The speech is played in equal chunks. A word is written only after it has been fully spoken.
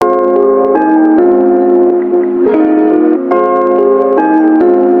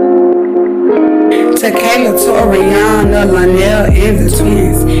Tequila, Toriana, Lionel, and the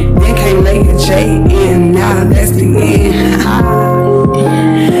twins. Then came Lady J, and now that's the end.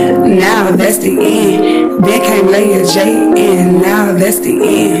 Now that's the end. Then came Lady J, and now that's the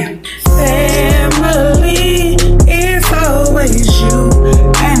end. Family is always you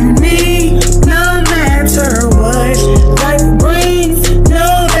and me, no matter what life brings.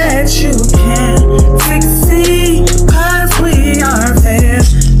 Know that you can succeed, 'cause we are family.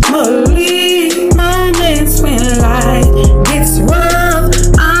 Moments when life gets rough,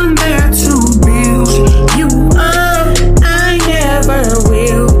 I'm there to build you up. I never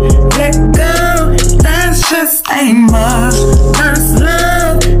will let go. That's just a mother's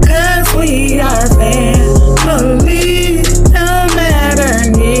love, 'cause we are family. No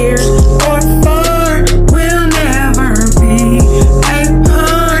matter near or far, we'll never be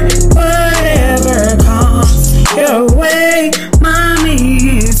apart. Whatever comes your way,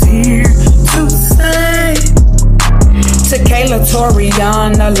 mommy is here to stay. Tequila,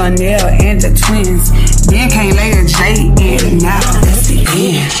 Toriana, Lionel, and the twins. Then came Lady J, and now that's the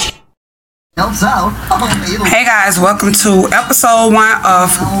end. Hey guys, welcome to episode 1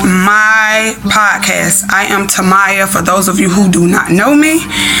 of my podcast. I am Tamaya, for those of you who do not know me.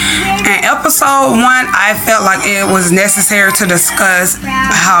 In episode 1, I felt like it was necessary to discuss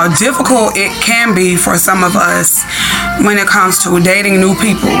how difficult it can be for some of us when it comes to dating new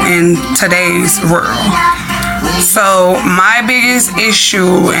people in today's world. So my biggest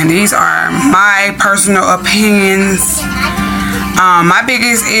issue, and these are my personal opinions, my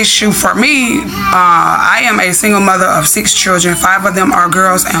biggest issue for me, I am a single mother of 6 children. 5 of them are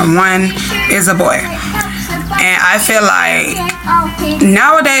girls and 1 is a boy. And I feel like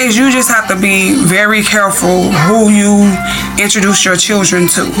nowadays you just have to be very careful who you introduce your children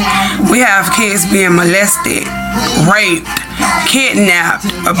to. We have kids being molested, raped, kidnapped,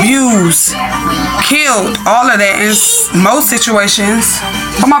 abused, killed, all of that. In most situations,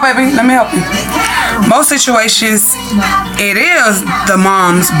 come on baby, let me help you. Most situations, it is the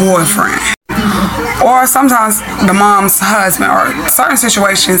mom's boyfriend. Or sometimes the mom's husband, or certain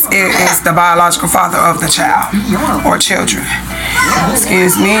situations, it is the biological father of the child or children.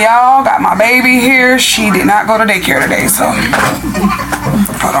 Excuse me, y'all. Got my baby here. She did not go to daycare today, so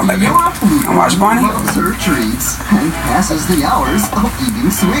hold on, baby. I'm watching Barney. Treats and passes the hours of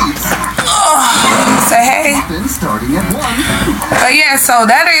eating sweets. Say hey. Starting at 1. But yeah, so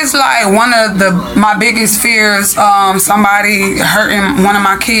that is like one of my biggest fears. Somebody hurting one of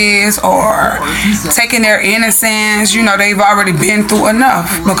my kids or taking their innocence. You know, they've already been through enough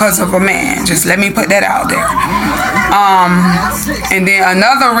because of a man. Just let me put that out there. And then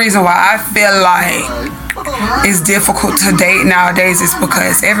another reason why I feel like it's difficult to date nowadays is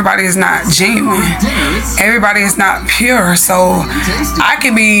because everybody is not genuine. Everybody is not pure. So I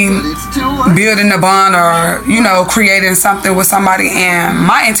could be building a bond or, you know, creating something with somebody and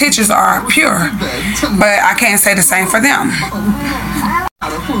my intentions are pure, but I can't say the same for them.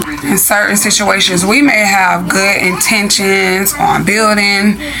 In certain situations, we may have good intentions on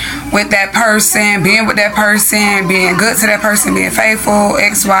building with that person, being with that person, being good to that person, being faithful,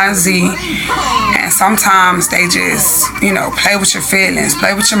 X, Y, and Z. And sometimes they just, you know, play with your feelings,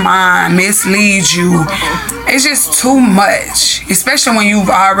 play with your mind, mislead you. It's just too much, especially when you've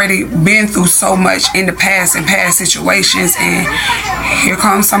already been through so much in the past and past situations. And here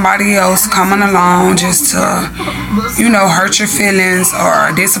comes somebody else coming along just to, you know, hurt your feelings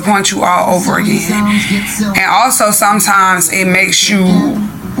or disappoint you all over again. And also sometimes it makes you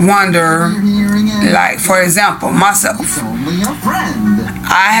wonder, like for example, myself.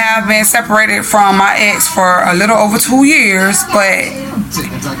 I have been separated from my ex for a little over 2 years, but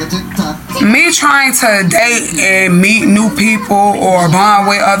me trying to date and meet new people or bond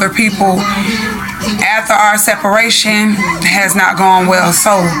with other people after our separation has not gone well.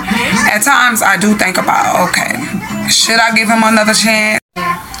 So at times I do think about, okay, should I give him another chance?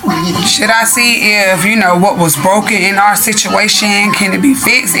 Should I see if, you know, what was broken in our situation, can it be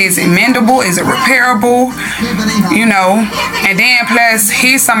fixed? Is it mendable? Is it repairable? You know, and then plus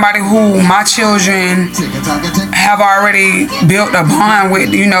he's somebody who my children have already built a bond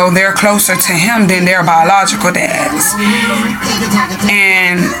with. You know, they're closer to him than their biological dads.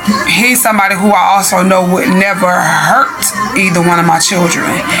 And he's somebody who I also know would never hurt either one of my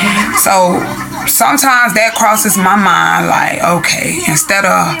children. So sometimes that crosses my mind, like, okay, instead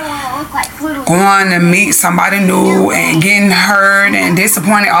of going to meet somebody new and getting hurt and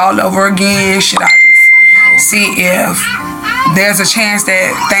disappointed all over again, should I just see if there's a chance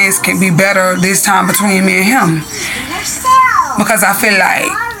that things can be better this time between me and him? Because I feel like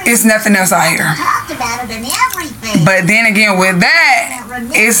it's nothing else out here. But then again, with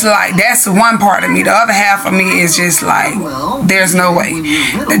that, it's like that's one part of me. The other half of me is just like, there's no way.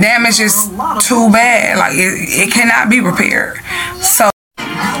 The damage is too bad. Like it cannot be repaired. So,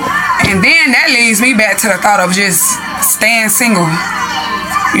 and then that leads me back to the thought of just staying single.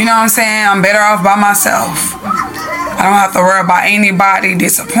 You know what I'm saying? I'm better off by myself. I don't have to worry about anybody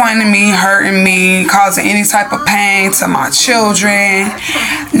disappointing me, hurting me, causing any type of pain to my children.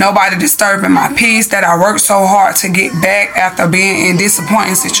 Nobody disturbing my peace that I worked so hard to get back after being in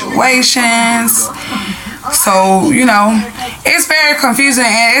disappointing situations. So, you know, it's very confusing,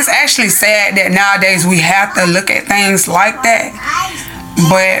 and it's actually sad that nowadays we have to look at things like that.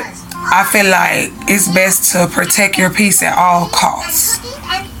 But I feel like it's best to protect your peace at all costs.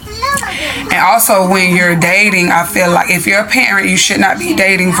 And also when you're dating, I feel like if you're a parent, you should not be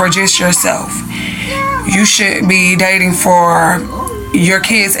dating for just yourself. You should be dating for your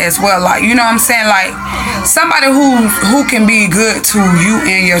kids as well. Like, you know what I'm saying? Like somebody who can be good to you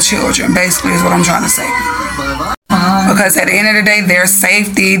and your children, basically is what I'm trying to say. Because at the end of the day, their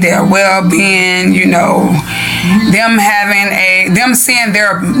safety, their well-being, you know, them seeing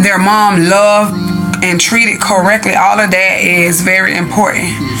their mom loved and treated correctly, all of that is very important.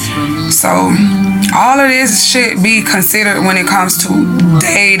 So all of this should be considered when it comes to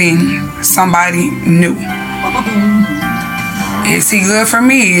dating somebody new. Is he good for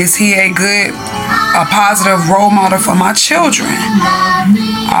me? Is he a positive role model for my children?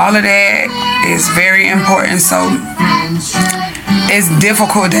 All of that is very important. So it's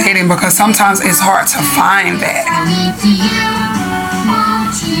difficult dating because sometimes it's hard to find that.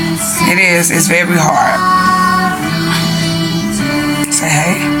 It is. It's very hard. Say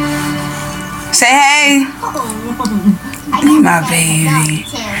hey. Say hey. You my baby.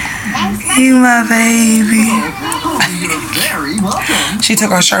 You my baby. She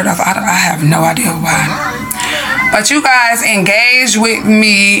took her shirt off. I have no idea why. But you guys engage with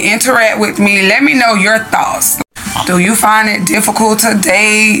me, interact with me. Let me know your thoughts. Do you find it difficult to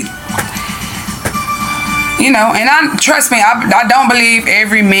date? You know, and trust me, I don't believe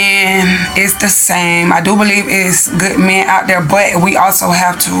every man is the same. I do believe it's good men out there, but we also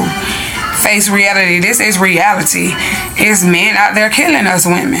have to face reality. This is reality. It's men out there killing us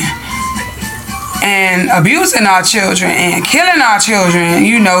women and abusing our children and killing our children.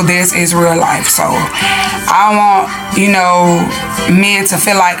 You know, this is real life. So I want, you know, men to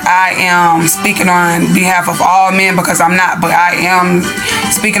feel like I am speaking on behalf of all men, because I'm not, but I am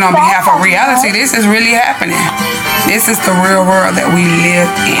speaking on behalf of reality. This is really happening. This is the real world that we live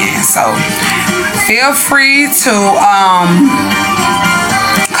in. So feel free to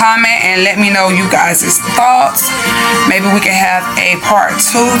comment and let me know you guys' thoughts. Maybe we can have a part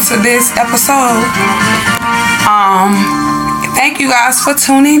 2 to this episode. Thank you guys for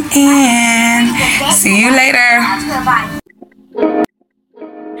tuning in. See you later.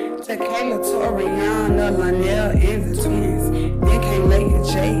 Tequila, Toriana, Lionel, and the twins. Then came Lady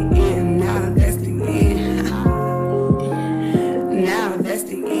J, and now that's the end. Now that's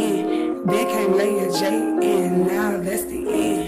the end. Then came Lady J.